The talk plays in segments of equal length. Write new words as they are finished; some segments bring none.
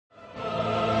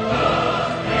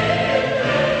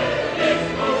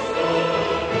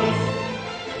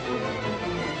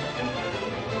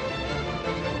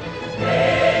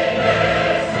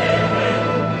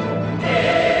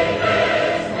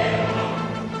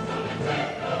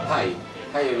Hi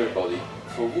everybody.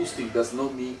 For who still does know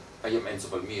me, I am Enzo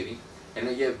Palmieri, and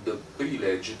I have the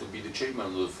privilege to be the chairman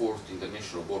of the 4th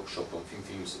International Workshop on Thin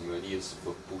Films and New Ideas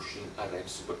for Pushing RF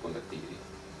Superconductivity.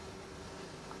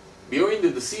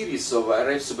 Behind the series of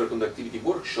RF Superconductivity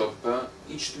workshop,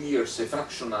 each 2 years a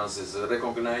fraction of us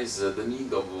recognize the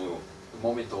need of a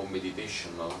moment of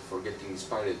meditation, for getting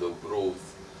inspired of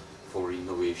growth, for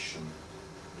innovation.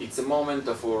 It's a moment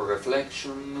for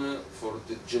reflection, for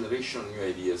the generation of new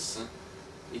ideas.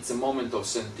 It's a moment of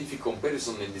scientific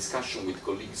comparison and discussion with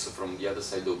colleagues from the other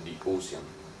side of the ocean.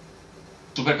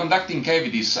 Superconducting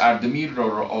cavities are the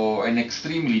mirror of an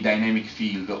extremely dynamic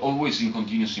field, always in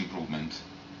continuous improvement.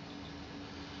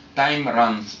 Time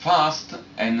runs fast,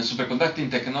 and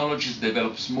superconducting technologies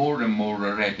develops more and more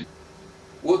rapidly.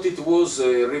 What it was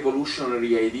a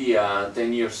revolutionary idea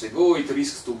 10 years ago, it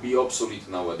risks to be obsolete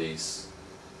nowadays.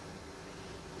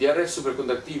 The RF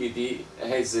superconductivity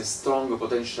has a strong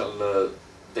potential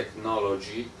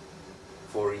technology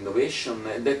for innovation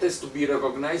that has to be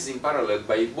recognized in parallel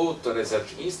by both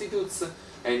research institutes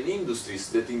and industries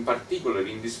that in particular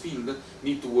in this field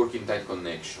need to work in tight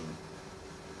connection.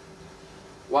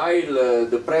 While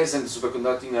the present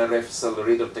superconducting RF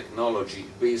accelerator technology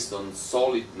based on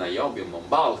solid niobium, on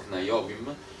bulk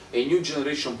niobium, a new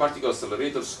generation particle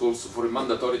accelerators calls for a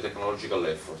mandatory technological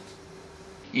effort.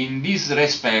 In this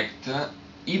respect,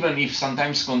 even if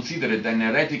sometimes considered an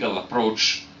heretical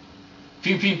approach,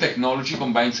 thin-film technology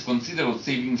combines considerable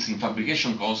savings in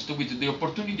fabrication cost with the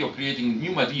opportunity of creating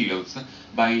new materials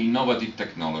by innovative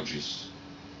technologies.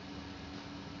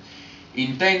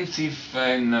 Intensive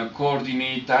and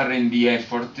coordinate R&D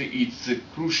effort is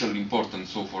crucially important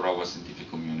for our scientific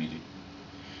community.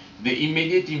 The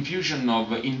immediate infusion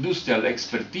of industrial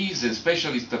expertise and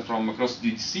specialists from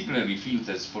cross-disciplinary fields,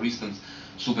 as for instance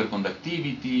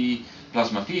superconductivity,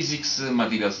 plasma physics,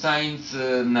 material science,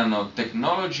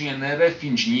 nanotechnology and RF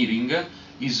engineering,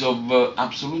 is of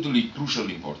absolutely crucial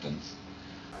importance.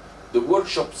 The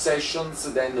workshop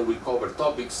sessions then will cover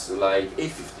topics like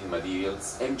A15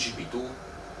 materials, MGB2,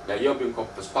 niobium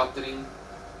copper sputtering,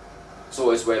 so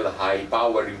as well high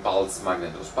power impulse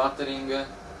magnetosputtering,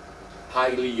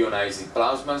 highly ionized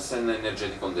plasmas and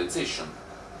energetic condensation,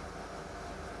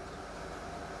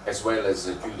 as well as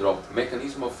Q-drop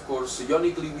mechanism, of course,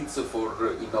 ionic liquids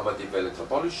for innovative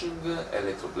electropolishing,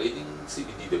 electroplating,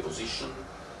 CVD deposition.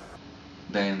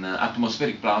 Then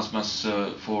atmospheric plasmas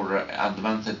for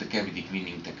advanced cavity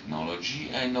cleaning technology,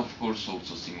 and of course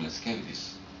also seamless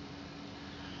cavities.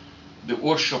 The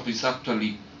workshop is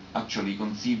actually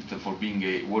conceived for being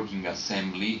a working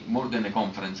assembly more than a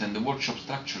conference, and the workshop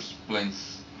structures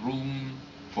plans room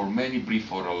for many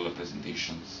brief oral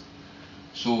presentations.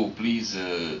 So please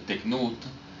take note: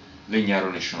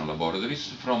 Legnaro National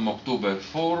Laboratories, from October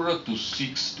 4 to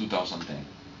 6, 2010.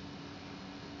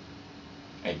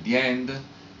 At the end,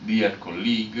 dear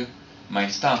colleague, my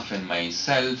staff and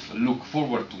myself look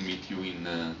forward to meet you in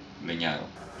Legnaro.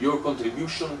 Your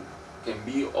contribution can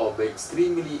be of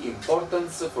extremely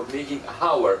importance for making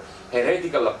our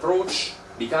heretical approach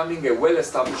becoming a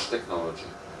well-established technology.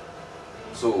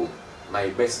 So, my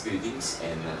best greetings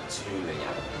and see you in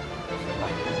Legnaro.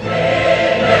 Bye.